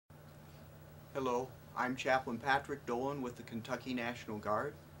Hello, I'm Chaplain Patrick Dolan with the Kentucky National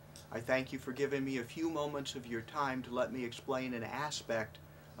Guard. I thank you for giving me a few moments of your time to let me explain an aspect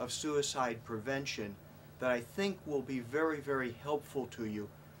of suicide prevention that I think will be very, very helpful to you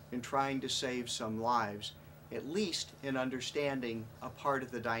in trying to save some lives, at least in understanding a part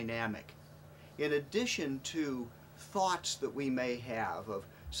of the dynamic. In addition to thoughts that we may have of,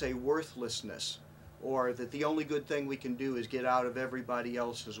 say, worthlessness, or that the only good thing we can do is get out of everybody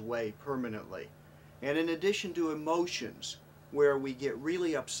else's way permanently. And in addition to emotions, where we get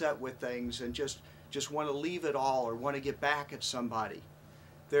really upset with things and just want to leave it all or want to get back at somebody,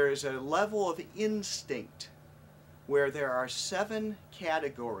 there is a level of instinct where there are 7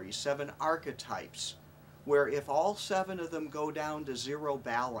 categories, 7 archetypes, where if all 7 of them go down to zero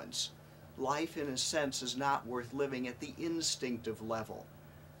balance, life in a sense is not worth living at the instinctive level.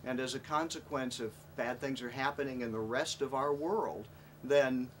 And as a consequence, if bad things are happening in the rest of our world,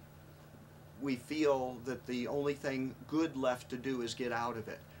 then we feel that the only thing good left to do is get out of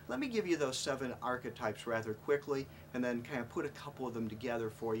it. Let me give you those 7 archetypes rather quickly and then kind of put a couple of them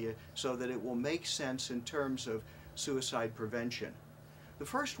together for you so that it will make sense in terms of suicide prevention. The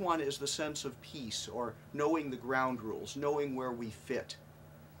first one is the sense of peace, or knowing the ground rules, knowing where we fit.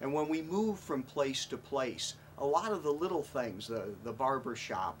 And when we move from place to place, a lot of the little things, the barber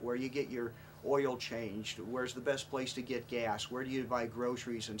shop, where you get your oil changed, where's the best place to get gas, where do you buy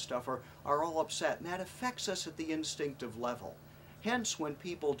groceries and stuff, are all upset. And that affects us at the instinctive level. Hence, when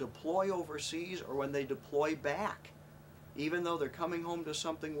people deploy overseas or when they deploy back, even though they're coming home to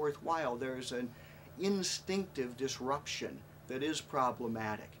something worthwhile, there's an instinctive disruption that is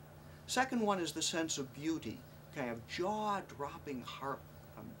problematic. Second one is the sense of beauty, kind of jaw-dropping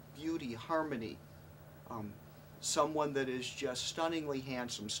beauty, harmony. Someone that is just stunningly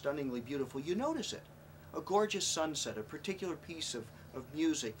handsome, stunningly beautiful. You notice it. A gorgeous sunset, a particular piece of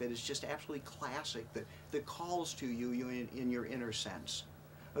music that is just absolutely classic, that calls to you in your inner sense.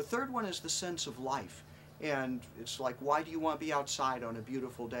 A third one is the sense of life. And it's like, why do you want to be outside on a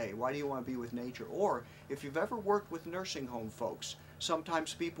beautiful day? Why do you want to be with nature? Or, if you've ever worked with nursing home folks,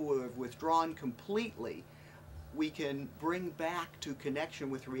 sometimes people who have withdrawn completely, we can bring back to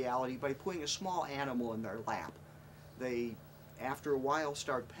connection with reality by putting a small animal in their lap. They, after a while,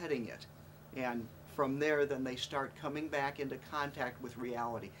 start petting it, and from there then they start coming back into contact with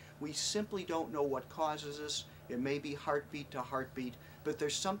reality. We simply don't know what causes this. It may be heartbeat to heartbeat, but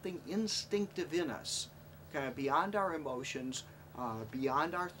there's something instinctive in us, kind of beyond our emotions,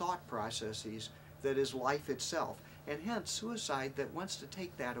 beyond our thought processes, that is life itself. And hence, suicide that wants to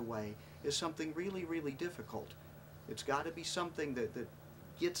take that away is something really, really difficult. It's got to be something that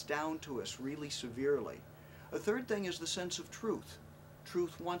gets down to us really severely. A third thing is the sense of truth.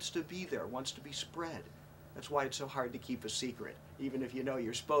 Truth wants to be there, wants to be spread. That's why it's so hard to keep a secret, even if you know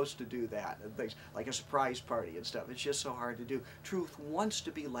you're supposed to do that, and things like a surprise party and stuff. It's just so hard to do. Truth wants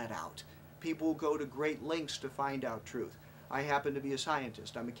to be let out. People will go to great lengths to find out truth. I happen to be a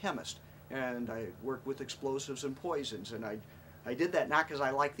scientist. I'm a chemist, and I work with explosives and poisons, and I did that not because I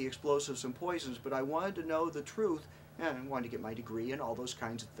like the explosives and poisons, but I wanted to know the truth, and I wanted to get my degree and all those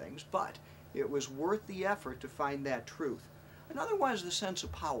kinds of things, but it was worth the effort to find that truth. Another one is the sense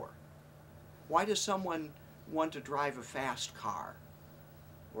of power. Why does someone want to drive a fast car,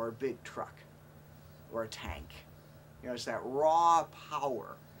 or a big truck, or a tank? You know, it's that raw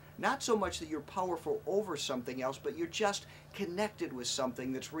power. Not so much that you're powerful over something else, but you're just connected with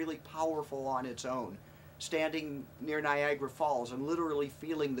something that's really powerful on its own. Standing near Niagara Falls and literally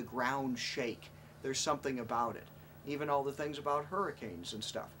feeling the ground shake. There's something about it. Even all the things about hurricanes and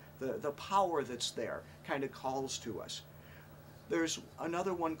stuff. The power that's there kind of calls to us. There's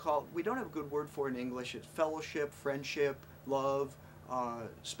another one called, we don't have a good word for it in English, it's fellowship, friendship, love.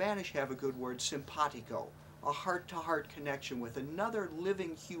 Spanish have a good word, simpatico, a heart-to-heart connection with another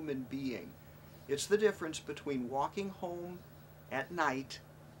living human being. It's the difference between walking home at night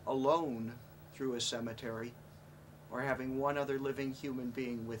alone through a cemetery or having one other living human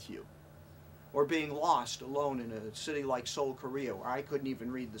being with you. Or being lost alone in a city like Seoul, Korea, where I couldn't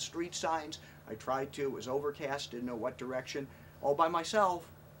even read the street signs. I tried to, it was overcast, didn't know what direction, all by myself,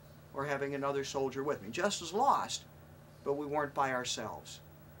 or having another soldier with me. Just as lost, but we weren't by ourselves.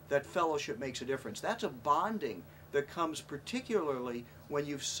 That fellowship makes a difference. That's a bonding that comes particularly when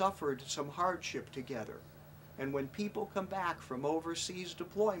you've suffered some hardship together. And when people come back from overseas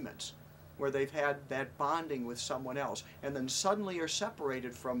deployments, where they've had that bonding with someone else, and then suddenly are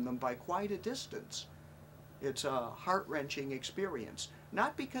separated from them by quite a distance. It's a heart-wrenching experience,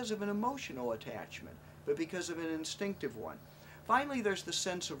 not because of an emotional attachment, but because of an instinctive one. Finally, there's the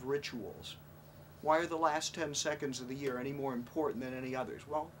sense of rituals. Why are the last 10 seconds of the year any more important than any others?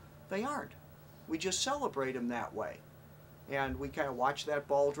 Well, they aren't. We just celebrate them that way. And we kind of watch that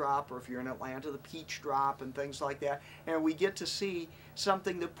ball drop, or if you're in Atlanta, the peach drop and things like that. And we get to see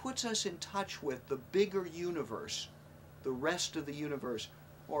something that puts us in touch with the bigger universe, the rest of the universe.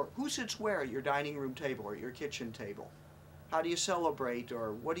 Or who sits where at your dining room table or your kitchen table? How do you celebrate,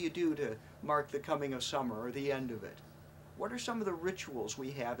 or what do you do to mark the coming of summer or the end of it? What are some of the rituals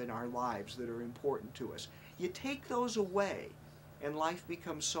we have in our lives that are important to us? You take those away, and life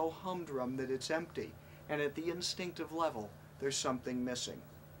becomes so humdrum that it's empty. And at the instinctive level, there's something missing.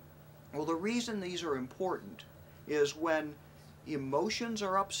 Well, the reason these are important is when emotions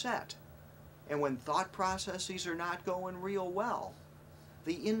are upset and when thought processes are not going real well,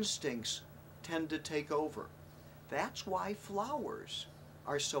 the instincts tend to take over. That's why flowers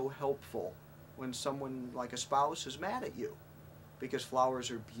are so helpful when someone like a spouse is mad at you, because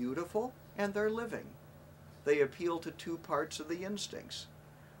flowers are beautiful and they're living. They appeal to two parts of the instincts.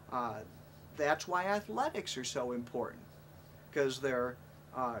 That's why athletics are so important, because they're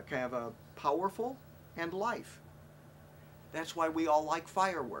kind of a powerful and life. That's why we all like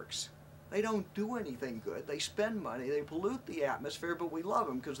fireworks. They don't do anything good. They spend money, they pollute the atmosphere, but we love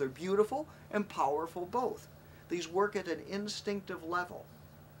them because they're beautiful and powerful both. These work at an instinctive level.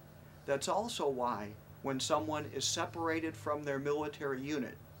 That's also why when someone is separated from their military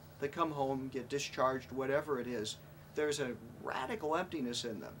unit, they come home, get discharged, whatever it is, there's a radical emptiness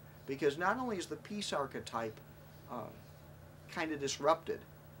in them. Because not only is the peace archetype kind of disrupted,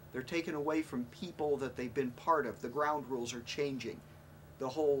 they're taken away from people that they've been part of. The ground rules are changing. The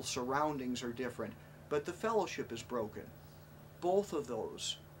whole surroundings are different. But the fellowship is broken. Both of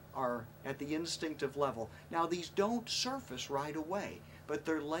those are at the instinctive level. Now, these don't surface right away, but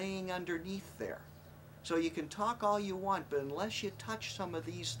they're laying underneath there. So you can talk all you want, but unless you touch some of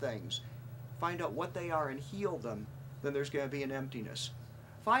these things, find out what they are and heal them, then there's going to be an emptiness.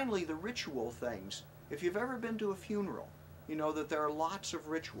 Finally, the ritual things. If you've ever been to a funeral, you know that there are lots of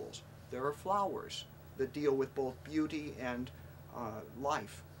rituals. There are flowers that deal with both beauty and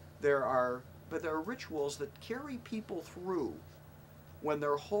life. But there are rituals that carry people through when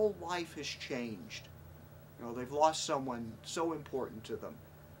their whole life has changed. You know, they've lost someone so important to them,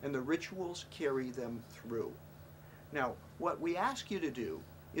 and the rituals carry them through. Now, what we ask you to do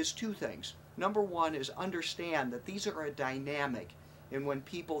is two things. Number one is understand that these are a dynamic, and when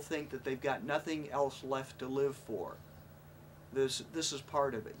people think that they've got nothing else left to live for, this is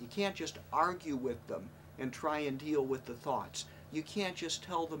part of it. You can't just argue with them and try and deal with the thoughts. You can't just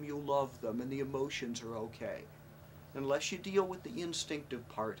tell them you love them and the emotions are okay. Unless you deal with the instinctive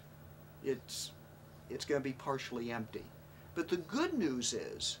part, it's going to be partially empty. But the good news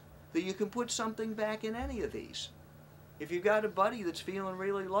is that you can put something back in any of these. If you've got a buddy that's feeling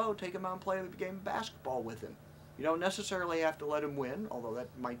really low, take him out and play a game of basketball with him. You don't necessarily have to let him win, although that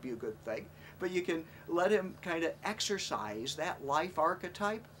might be a good thing. But you can let him kind of exercise that life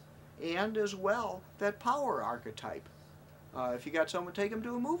archetype and as well that power archetype. If you got someone, take him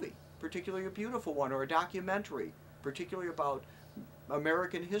to a movie, particularly a beautiful one, or a documentary, particularly about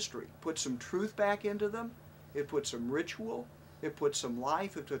American history. Put some truth back into them. It puts some ritual. It puts some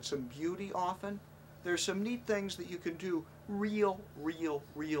life. It puts some beauty often. There's some neat things that you can do real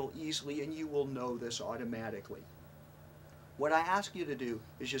easily, and you will know this automatically. What I ask you to do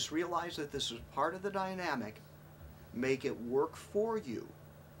is just realize that this is part of the dynamic. Make it work for you.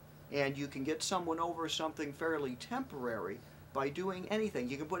 And you can get someone over something fairly temporary by doing anything.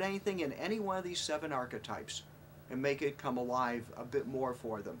 You can put anything in any one of these 7 archetypes and make it come alive a bit more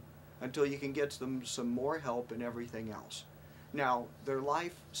for them until you can get them some more help and everything else. Now, their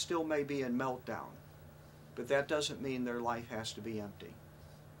life still may be in meltdown, but that doesn't mean their life has to be empty.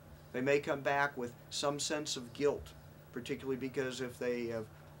 They may come back with some sense of guilt, particularly because if they have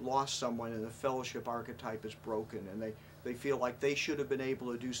lost someone and the fellowship archetype is broken and they feel like they should have been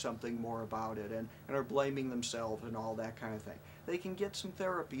able to do something more about it and are blaming themselves and all that kind of thing. They can get some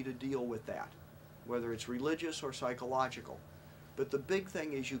therapy to deal with that, whether it's religious or psychological. But the big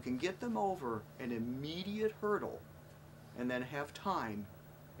thing is you can get them over an immediate hurdle and then have time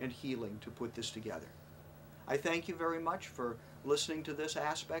and healing to put this together. I thank you very much for listening to this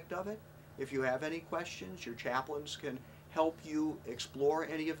aspect of it. If you have any questions, your chaplains can help you explore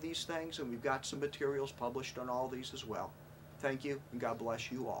any of these things, and we've got some materials published on all these as well. Thank you, and God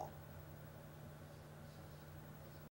bless you all.